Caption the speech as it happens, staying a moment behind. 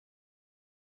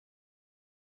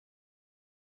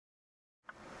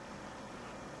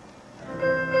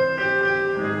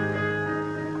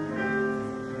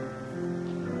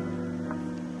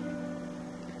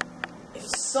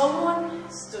Someone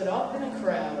stood up in a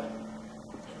crowd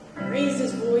and raised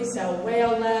his voice out way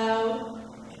out loud,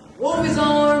 and wove his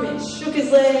arm and shook his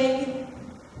leg.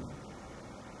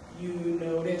 You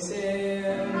notice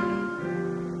him.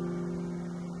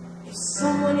 If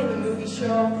someone in the movie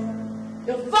show,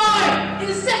 you'll find in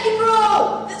the second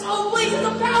row, this whole place is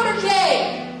a powder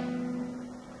keg.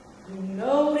 You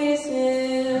notice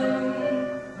him.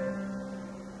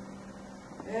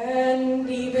 And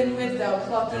even without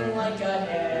clucking like a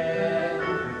hen,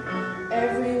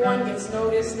 everyone gets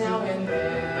noticed now and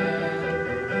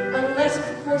then. Unless,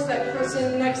 of course, that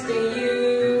person next to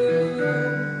you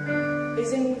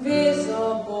is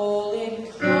invisible,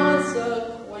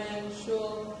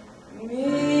 inconsequential,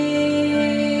 mean.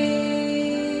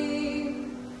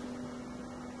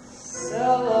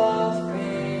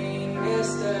 Cellophane,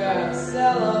 Mr.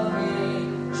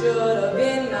 Cellophane, should have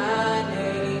been my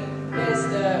name,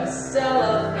 Mr.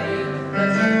 Cellophane,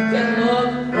 'cause you can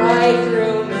look right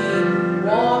through me,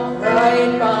 walk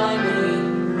right by me,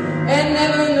 and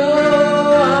never know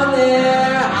I'm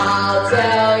there. I'll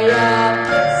tell ya,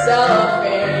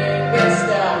 Cellophane,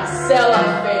 Mr.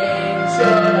 Cellophane,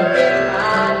 should have been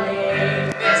my name,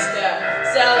 Mr.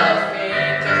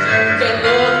 Cellophane, 'cause you can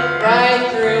look right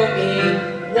through me,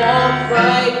 walk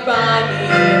right by me,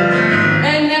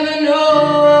 and never know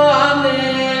I'm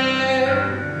there.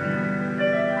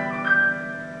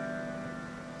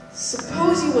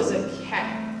 Suppose you was a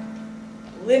cat,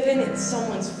 living in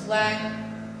someone's flat,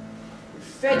 who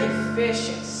fed you fish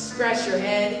and scratched your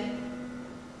head.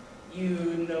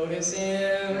 You notice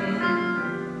him.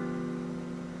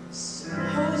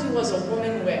 Suppose you was a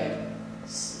woman wed,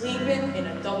 sleeping in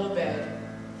a double bed,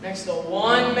 next to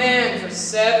one man for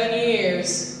 7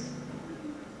 years.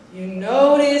 You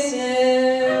notice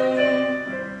him.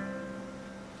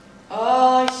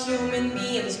 A human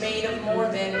being's made of more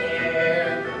than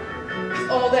air. With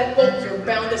all that bulk, you're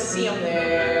bound to see him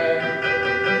there.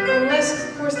 Unless,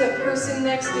 of course, that person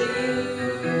next to you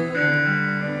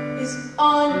is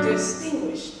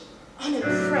undistinguished,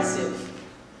 unimpressive.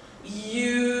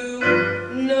 You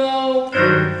know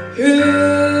who